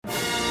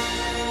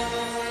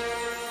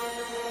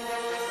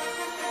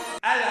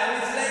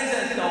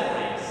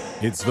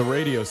It's the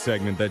radio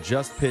segment that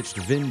just pitched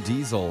Vin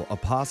Diesel a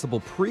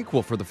possible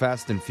prequel for the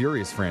Fast and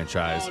Furious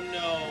franchise. Oh,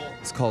 no.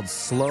 It's called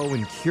Slow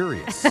and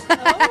Curious.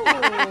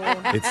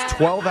 Oh. It's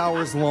 12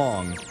 hours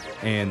long,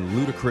 and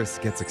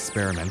Ludacris gets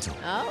experimental.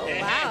 Oh,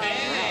 wow.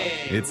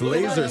 It's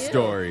Laser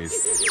Stories,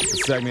 a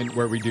segment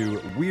where we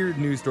do weird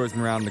news stories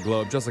from around the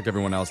globe, just like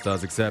everyone else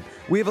does, except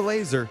we have a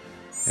laser,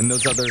 and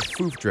those other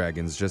foof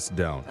dragons just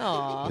don't.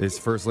 Aw. This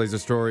first laser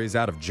story is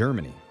out of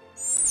Germany.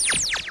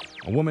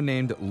 A woman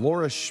named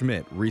Laura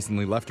Schmidt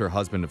recently left her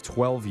husband of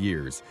 12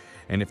 years,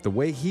 and if the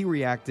way he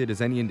reacted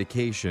is any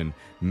indication,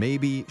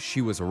 maybe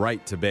she was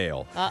right to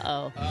bail.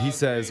 Uh-oh. He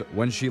says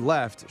when she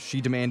left,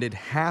 she demanded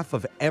half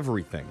of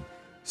everything.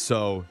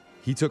 So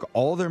he took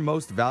all their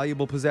most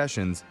valuable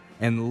possessions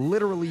and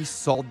literally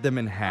sawed them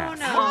in half.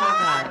 Oh,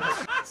 my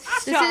God.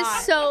 This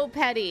is so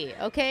petty,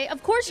 okay?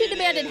 Of course you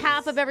demanded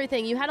half of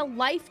everything. You had a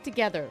life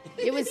together.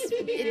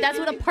 That's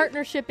what a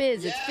partnership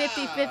is. It's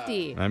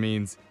 50-50. That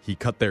means he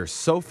cut their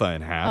sofa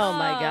in half. Oh,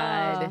 my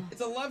God.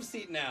 It's a love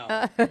seat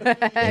now.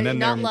 And then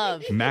Not their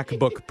love.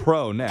 MacBook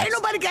Pro next. Ain't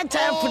nobody got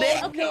time for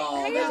that. Okay,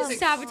 no, You're just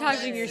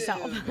sabotaging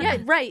yourself. Yeah,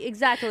 right,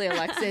 exactly,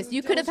 Alexis.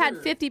 You could have had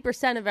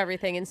 50% of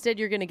everything. Instead,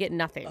 you're going to get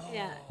nothing.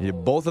 Yeah. Yeah,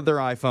 both of their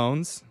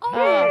iPhones,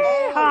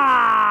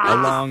 Oh.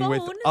 along with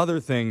phone? other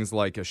things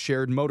like a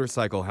shared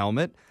motorcycle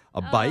helmet,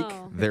 a bike,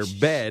 their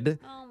bed,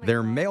 my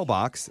their gosh.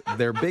 mailbox,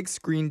 their big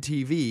screen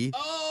TV,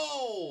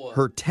 Oh!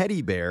 her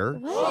teddy bear,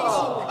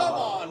 Oh, come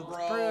on,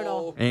 bro.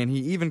 Brutal. and he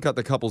even cut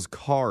the couple's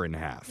car in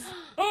half.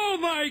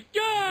 What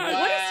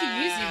is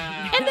he using?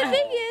 And the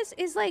thing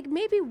is like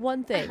maybe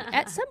one thing.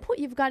 At some point,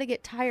 you've got to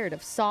get tired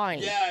of sawing.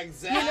 Yeah,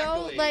 exactly. You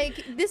know,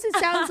 like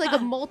sounds like a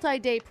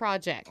multi-day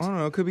project. I don't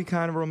know, it could be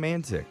kind of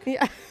romantic.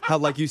 Yeah. How,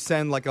 like, you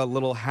send, like, a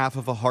little half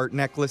of a heart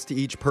necklace to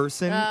each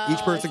person? Oh, Each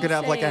person could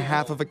have, like, a saying.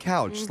 half of a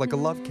couch, like a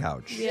love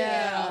couch.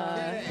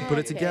 Yeah. Put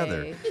it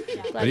together.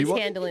 Glad But he he's wa-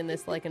 handling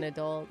this like an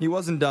adult. He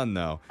wasn't done,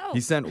 though. Oh. He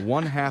sent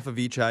one half of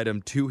each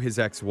item to his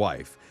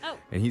ex-wife. Oh.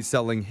 And he's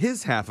selling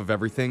his half of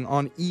everything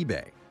on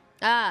eBay.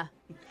 Ah.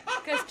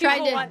 Because Trying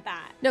people to- want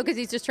that. No, because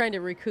he's just trying to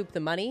recoup the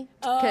money.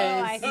 Oh,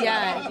 I see.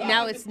 Yeah,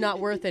 now it's not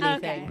worth anything.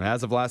 Okay. And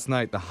as of last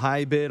night, the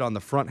high bid on the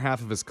front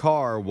half of his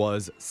car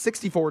was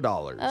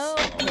 $64.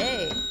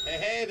 Okay.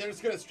 Hey, they're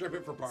just going to strip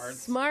it for parts.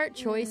 Smart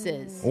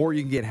choices. Or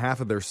you can get half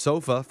of their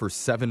sofa for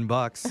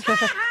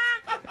 $7.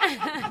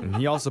 And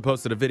he also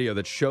posted a video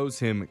that shows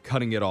him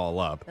cutting it all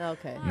up.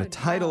 Okay. And the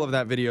title of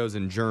that video is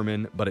in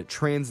German, but it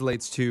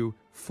translates to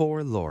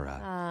For Laura.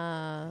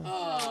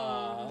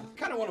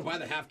 Kind of want to buy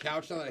the half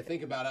couch now that I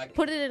think about it.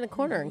 Put it in a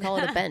corner and call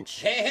it a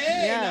bench.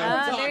 Hey, Yeah. now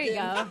we're talking. There you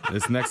go.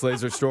 This next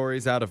laser story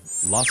is out of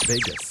Las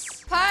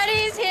Vegas.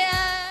 Party's here.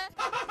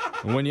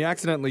 When you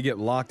accidentally get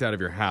locked out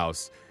of your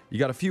house, you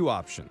got a few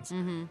options.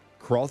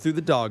 Crawl through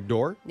the dog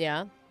door,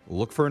 Yeah.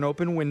 look for an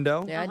open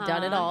window, Yeah,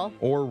 done it all.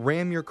 or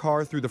ram your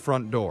car through the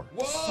front door.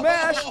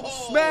 Smash,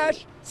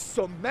 smash,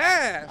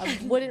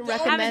 smash. Wouldn't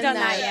Haven't recommend done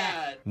that. that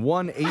yet.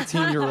 One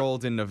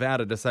 18-year-old in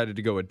Nevada decided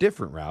to go a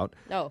different route.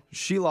 Oh.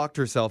 She locked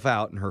herself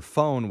out and her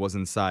phone was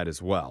inside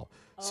as well.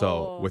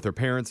 So, with her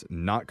parents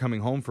not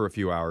coming home for a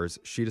few hours,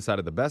 she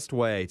decided the best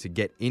way to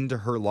get into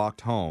her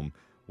locked home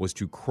was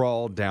to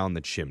crawl down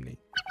the chimney.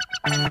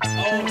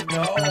 Oh,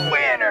 no.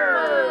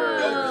 Winner!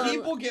 Yo,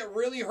 people get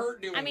really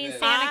hurt doing I mean, this.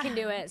 Santa can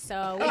do it,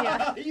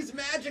 so He's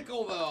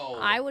magical, though.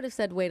 I would have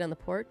said wait on the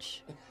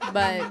porch,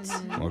 but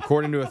Well,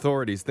 according to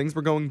authorities, things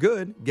were going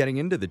good getting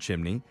into the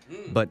chimney,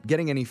 but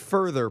getting any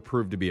further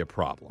proved to be a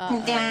problem.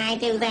 Did I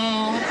do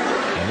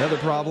that? And the other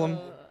problem,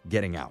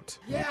 getting out.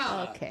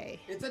 Yeah. okay.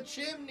 It's a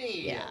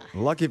chimney. Yeah.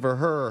 Lucky for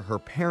her, her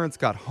parents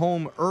got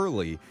home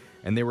early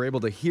and they were able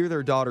to hear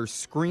their daughter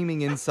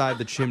screaming inside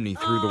the chimney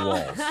through the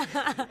walls.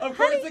 Of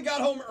course, they got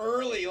home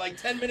early, like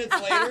 10 minutes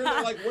later.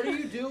 They're like, what are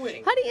you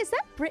doing? Honey, is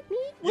that Brittany?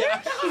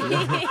 Yeah.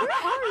 Where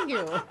are you?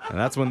 And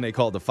that's when they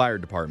called the fire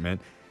department.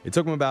 It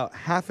took them about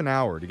half an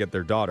hour to get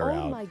their daughter Oh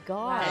out. my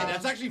God. Man,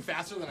 that's actually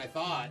faster than I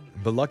thought.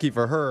 But lucky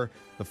for her,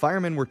 the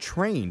firemen were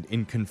trained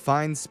in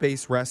confined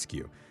space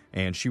rescue,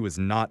 and she was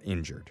not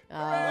injured. Hey,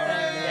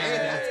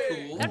 that's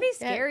cool. that'd be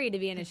scary to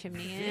be in a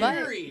chimney. But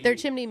Very. their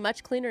chimney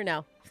much cleaner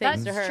now,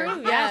 thanks That's to her.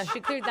 true. Yeah, she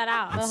cleared that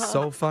out. It's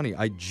so funny.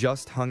 I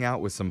just hung out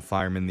with some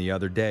firemen the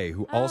other day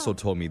who also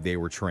told me they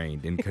were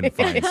trained in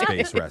confined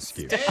space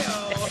rescue. That's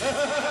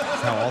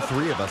how all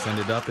three of us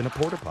ended up in a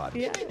porta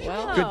potty. Yeah,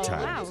 well, Good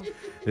times.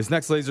 This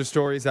next laser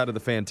story is out of the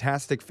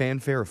fantastic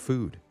fanfare of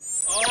food.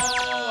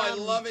 Oh, I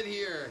love it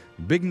here.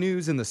 Big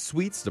news in the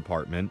sweets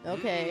department.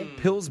 okay.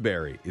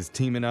 Pillsbury is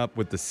teaming up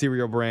with the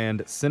cereal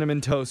brand Cinnamon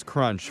Toast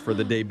Crunch for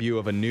the debut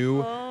of a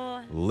new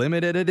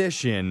limited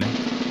edition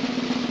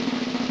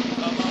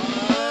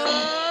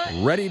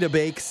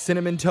ready-to-bake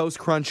Cinnamon Toast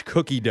Crunch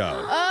cookie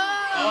dough.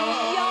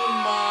 Oh,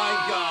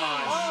 my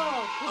gosh.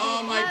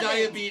 Oh, my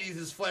diabetes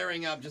is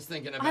flaring up just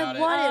thinking about I it.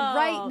 want it Oh,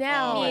 right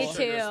now. Oh, my Me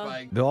sugar too.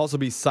 spike. They'll also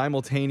be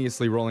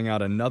simultaneously rolling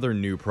out another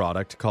new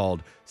product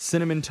called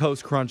Cinnamon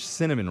Toast Crunch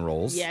cinnamon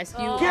rolls. Yes,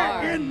 you Get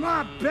are. in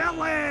my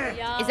belly!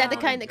 Is that the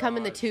kind that come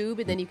in the tube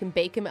and then you can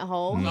bake them at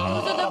home? Those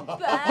are the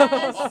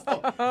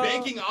best.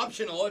 Baking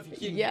optional if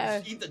you can Yeah.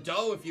 just eat the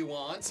dough if you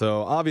want.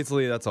 So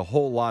obviously that's a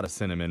whole lot of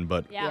cinnamon,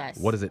 but Yeah. Yes.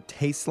 what does it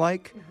taste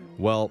like?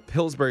 Well,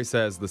 Pillsbury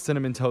says the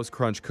Cinnamon Toast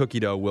Crunch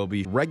cookie dough will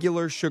be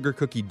regular sugar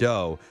cookie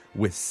dough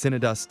with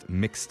Cinnadust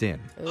mixed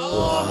in.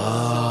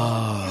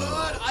 Oh,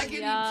 so good. I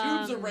can Yum. eat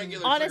tubes of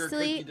regular sugar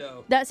Honestly, cookie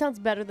dough. that sounds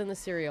better than the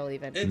cereal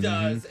even. It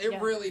does. It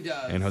really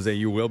does. And Jose,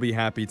 you will be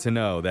happy to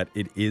know that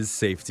it is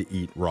safe to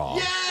eat raw.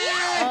 Yay!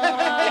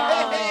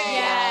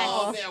 yes.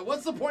 Oh, man.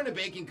 What's the point of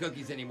baking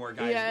cookies anymore,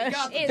 guys? Yeah. We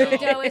got the The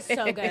dough. dough is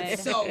so good.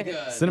 It's so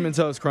good. Cinnamon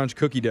Toast Crunch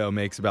cookie dough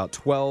makes about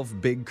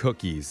 12 big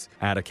cookies.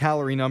 At a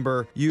calorie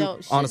number you No,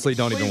 honestly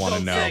don't even Please want to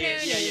don't know. say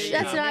it.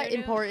 Yeah. That's not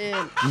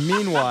important.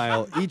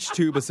 Meanwhile, each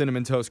tube of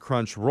Cinnamon Toast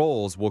Crunch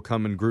rolls will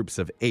come in groups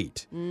of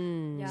 8.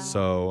 Yeah.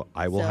 So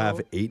I will So-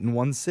 have 8 in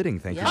one sitting.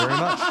 Thank you very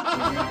much.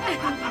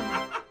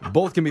 Yeah.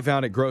 Both can be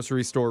found at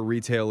grocery store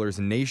retailers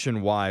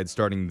nationwide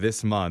starting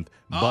this month,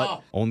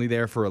 but only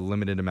there for a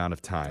limited amount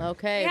of time.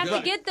 Okay. We have to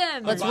Good. get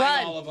them. Let's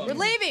Buying all of run. them.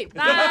 We're leaving.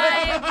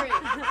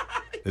 Bye.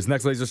 This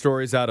next laser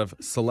story is out of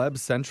Celeb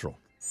Central.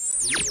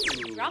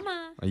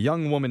 Drama. A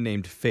young woman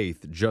named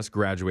Faith just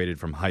graduated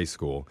from high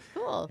school,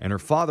 Cool. and her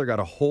father got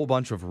a whole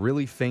bunch of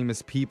really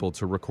famous people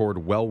to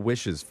record well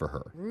wishes for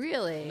her.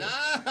 Really?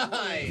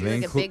 Nice.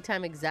 They Like a inclu- big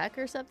time exec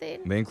or something?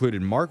 They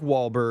included Mark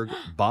Wahlberg,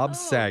 Bob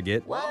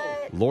Saget, What?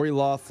 Lori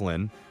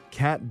Loughlin,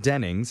 Kat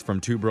Dennings from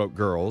Two Broke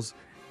Girls,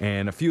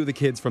 and a few of the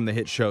kids from the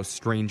hit show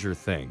Stranger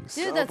Things.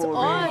 Dude, that's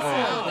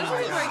awesome. Those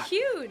ones were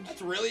huge.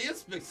 That really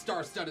is a big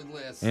star-studded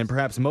list. And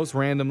perhaps most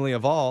randomly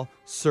of all,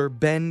 Sir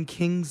Ben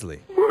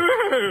Kingsley.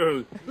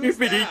 Well,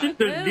 if it isn't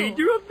the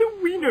leader of the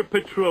Wiener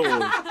Patrol. How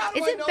do I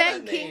Isn't know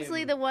Ben that name?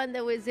 Kingsley the one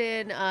that was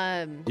in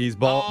He's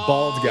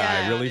bald guy,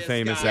 yeah, really this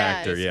famous guy,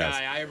 actor, this yes.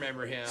 guy, I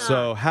remember him.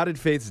 So, how did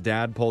Faith's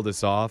dad pull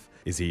this off?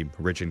 Is he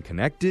rich and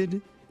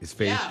connected? Is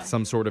Faith Yeah.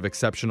 some sort of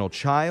exceptional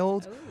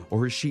child?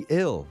 Or is she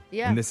ill?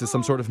 Yeah. And this is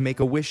some sort of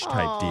make-a-wish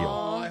type deal.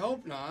 Oh, I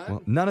hope not.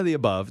 Well, none of the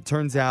above.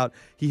 Turns out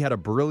he had a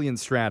brilliant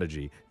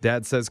strategy.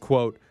 Dad says,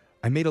 quote,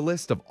 I made a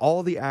list of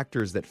all the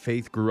actors that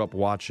Faith grew up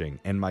watching,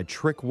 and my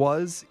trick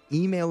was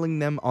emailing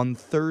them on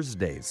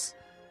Thursdays.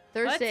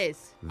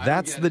 Thursdays.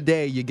 That's get the it.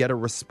 day you get a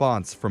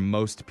response from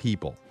most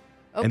people.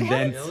 Okay. And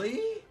then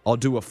Really? I'll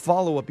do a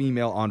follow-up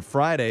email on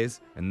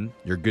Fridays, and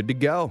you're good to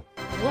go.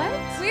 What?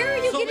 Where are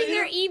you So getting they-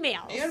 their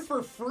emails? And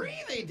for free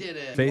they did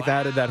it. Faith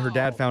added that her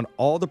dad Wow. found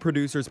all the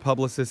producers,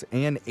 publicists,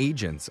 and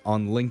agents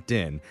on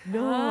LinkedIn.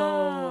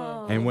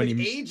 No. And when With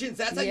he agents,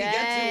 that's how you get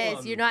Yes, to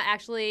them. you're not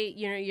actually,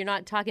 you're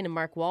not talking to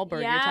Mark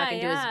Wahlberg. Yeah, you're talking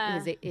yeah.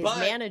 to his But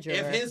manager.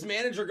 if his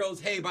manager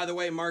goes, hey, by the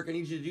way, Mark, I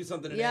need you to do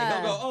something today,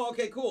 Yeah. he'll go, oh,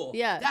 okay, cool.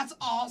 Yeah. That's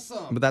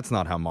awesome. But that's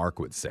not how Mark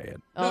would say it.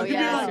 Oh, you'd be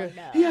yeah. like,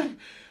 that's true. yeah,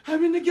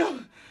 I'm in the go.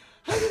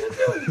 I'm gonna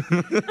do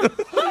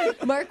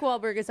it. Mark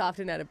Wahlberg is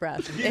often out of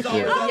breath. If all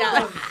you, right.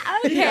 yeah,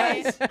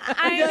 Okay.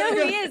 I know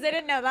who he is. I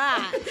didn't know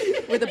that.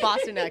 with a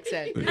Boston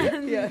accent.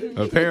 Yeah.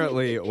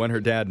 Apparently, when her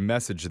dad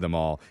messaged them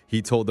all,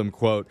 he told them,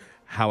 quote,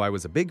 how I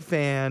was a big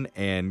fan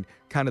and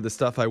kind of the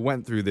stuff I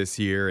went through this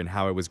year and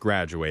how I was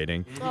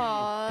graduating.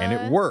 Aw, And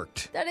it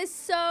worked. that is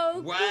so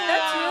Wow. cool.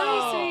 That's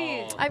really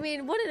sweet. I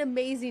mean, what an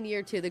amazing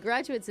year, too. The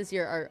graduates this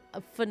year are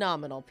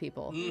phenomenal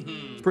people.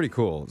 It's pretty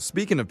cool.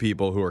 Speaking of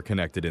people who are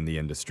connected in the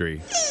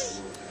industry,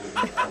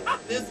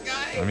 This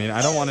guy? I mean,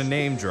 I don't want to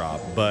name drop,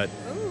 but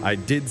I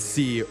did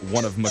see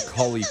one of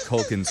Macaulay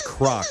Culkin's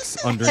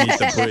Crocs underneath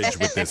the bridge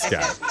with this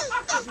guy.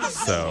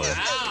 So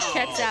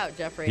Checks out,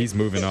 Jeffrey. he's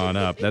moving on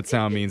up. That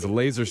sound means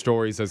Laser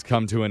Stories has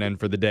come to an end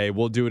for the day.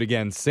 We'll do it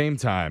again same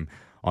time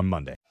on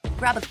Monday.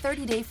 Grab a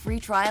 30-day free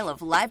trial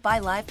of Live by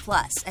Live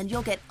Plus, and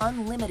you'll get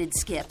unlimited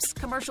skips,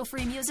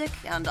 commercial-free music,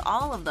 and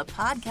all of the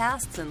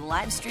podcasts and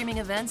live streaming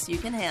events you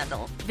can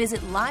handle.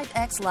 Visit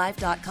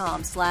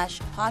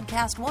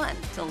livexlive.com/podcast1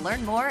 to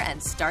learn more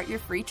and start your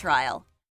free trial.